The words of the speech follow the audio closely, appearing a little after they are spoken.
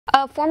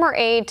A former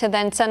aide to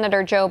then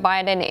Senator Joe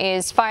Biden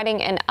is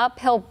fighting an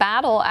uphill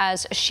battle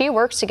as she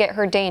works to get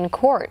her day in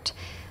court.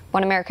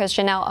 One America's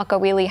Gienel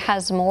Agcaoili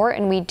has more,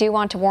 and we do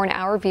want to warn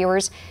our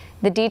viewers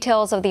the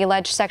details of the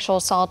alleged sexual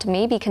assault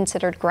may be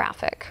considered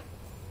graphic.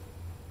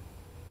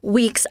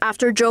 Weeks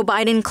after Joe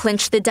Biden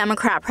clinched the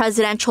Democrat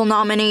presidential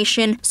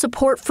nomination,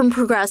 support from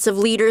progressive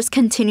leaders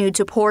continued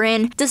to pour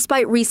in,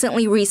 despite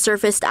recently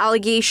resurfaced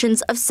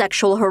allegations of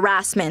sexual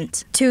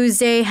harassment.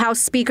 Tuesday, House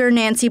Speaker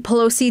Nancy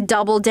Pelosi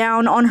doubled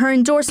down on her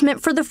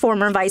endorsement for the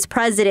former vice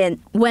president.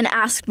 When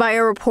asked by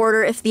a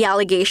reporter if the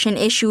allegation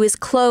issue is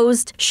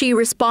closed, she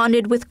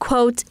responded with,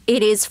 quote,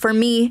 "It is for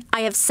me.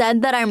 I have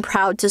said that I'm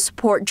proud to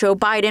support Joe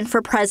Biden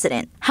for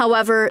president."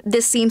 However,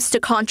 this seems to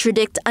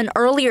contradict an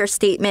earlier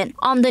statement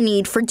on the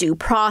need for due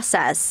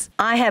process.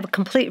 I have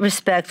complete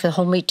respect for the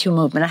whole Me Too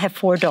movement. I have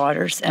 4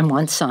 daughters and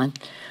 1 son,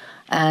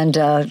 and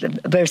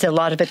there's a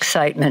lot of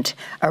excitement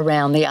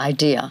around the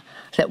idea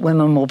that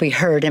women will be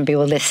heard and be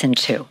listened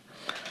to.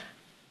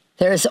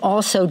 There is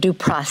also due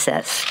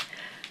process,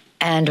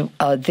 and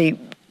the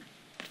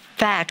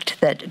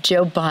fact that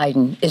Joe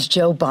Biden is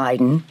Joe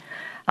Biden.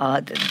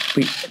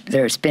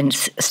 There's been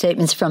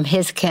statements from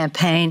his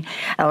campaign,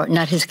 or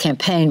not his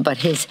campaign, but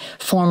his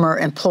former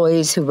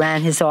employees who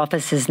ran his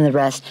offices and the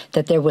rest,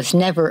 that there was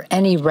never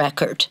any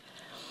record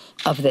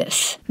of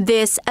this.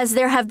 This, as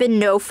there have been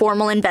no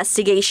formal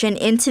investigation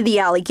into the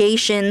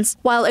allegations,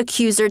 while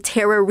accuser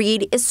Tara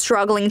Reade is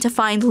struggling to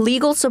find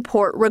legal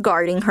support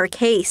regarding her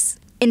case.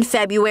 In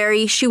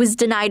February, she was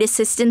denied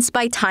assistance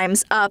by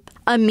Time's Up,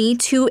 a Me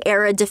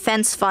Too-era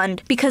defense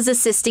fund, because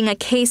assisting a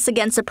case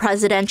against a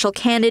presidential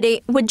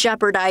candidate would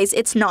jeopardize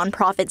its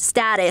nonprofit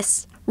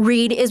status.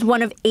 Reade is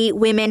one of 8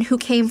 women who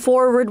came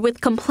forward with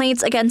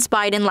complaints against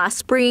Biden last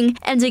spring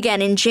and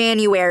again in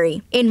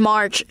January. In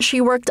March,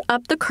 she worked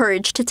up the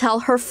courage to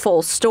tell her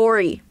full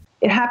story.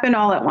 It happened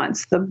all at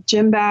once. The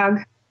gym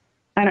bag,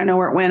 I don't know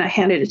where it went. I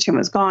handed it to him, it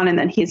was gone, and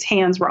then his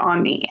hands were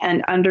on me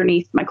and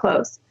underneath my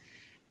clothes.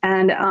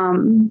 And,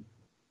 and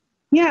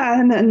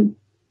then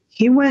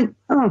he went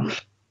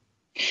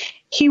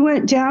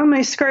down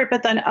my skirt,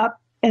 but then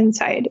up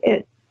inside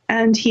it.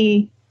 And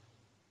he,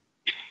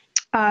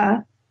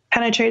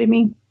 penetrated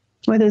me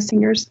with his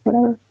fingers,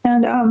 whatever.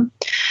 And,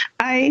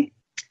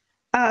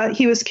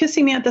 he was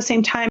kissing me at the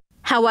same time.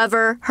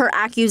 However, her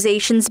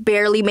accusations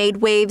barely made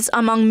waves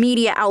among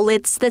media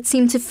outlets that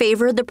seem to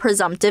favor the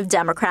presumptive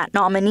Democrat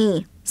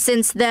nominee.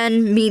 Since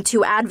then, Me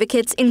Too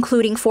advocates,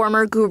 including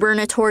former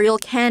gubernatorial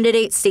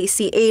candidate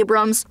Stacey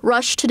Abrams,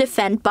 rushed to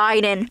defend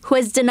Biden, who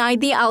has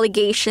denied the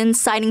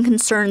allegations, citing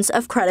concerns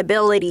of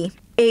credibility.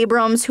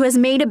 Abrams, who has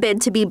made a bid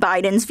to be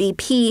Biden's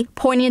VP,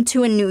 pointed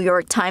to a New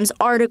York Times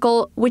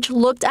article which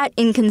looked at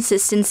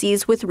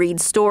inconsistencies with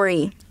Reade's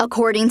story.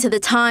 According to the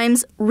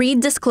Times,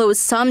 Reade disclosed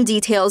some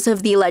details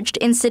of the alleged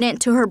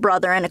incident to her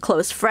brother and a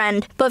close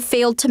friend, but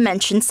failed to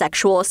mention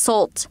sexual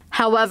assault.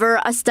 However,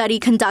 a study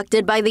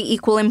conducted by the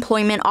Equal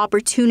Employment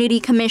Opportunity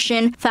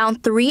Commission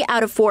found 3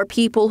 out of 4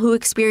 people who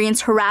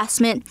experience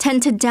harassment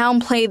tend to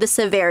downplay the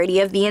severity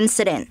of the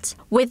incident.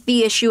 With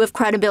the issue of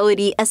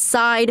credibility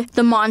aside,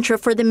 the mantra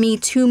for the Me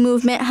Too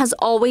movement has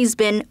always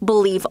been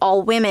believe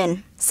all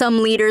women.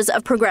 Some leaders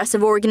of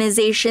progressive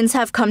organizations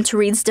have come to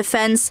Reade's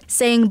defense,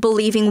 saying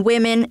believing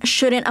women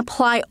shouldn't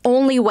apply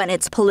only when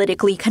it's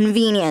politically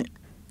convenient.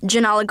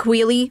 Gienel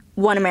Agcaoili,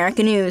 One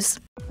America News.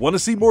 Want to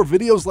see more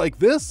videos like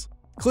this?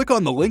 Click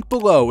on the link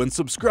below and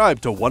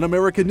subscribe to One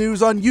America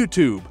News on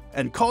YouTube.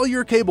 And call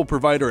your cable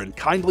provider and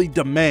kindly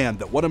demand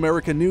that One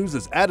America News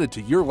is added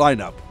to your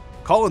lineup.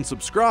 Call and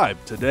subscribe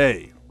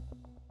today.